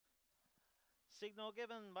Signal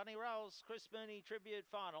given, Bunny rolls, Chris Mooney tribute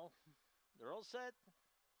final. They're all set.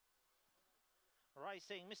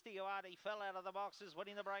 Racing, Mr. Uardi fell out of the boxes.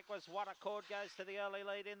 Winning the break was What Accord, goes to the early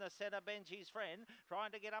lead in the centre. Benji's Friend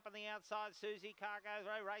trying to get up on the outside. Susie Cargo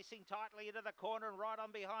racing tightly into the corner, and right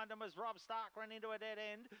on behind him was Rob Stark, ran into a dead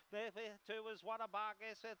end. There too was What a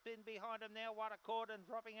Barguess, has been behind him now. What Accord, and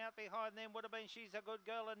dropping out behind them would have been She's a Good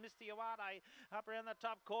Girl and Mr. Uardi up around the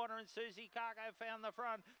top corner, and Susie Cargo found the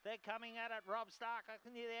front. They're coming at it. Rob Stark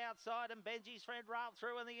near the outside, and Benji's Friend railed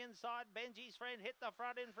through on the inside. Benji's Friend hit the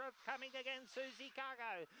front in front, coming again Susie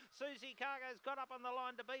Cargo. Susie Cargo's got up on the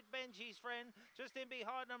line to beat Benji's Friend. Just in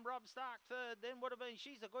behind them, Rob Stark third. Then would have been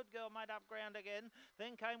She's a Good Girl, made up ground again.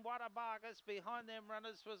 Then came What a Bargus. Behind them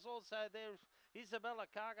runners was also there. Isabella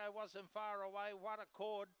Cargo wasn't far away. What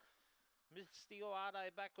Accord. Mr. Uardi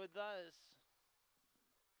back with those.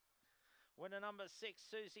 Winner number 6,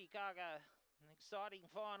 Susie Cargo. An exciting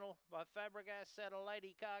final by Fabregas out of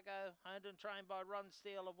Lady Cargo, owned and trained by Ron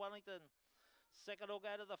Steele of Wellington. Second will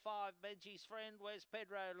go to the 5, Benji's Friend, Where's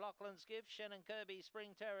Pedro, Lachlan's Gift, Shannon Kirby,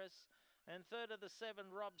 Spring Terrace. And third of the 7,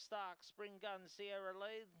 Rob Stark, Spring Gun, Sierra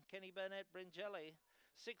Lee, Kenny Burnett, Bringelli.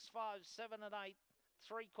 6, 5, 7 and 8,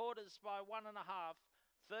 3/4 by 1.5,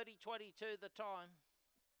 30-22 the time.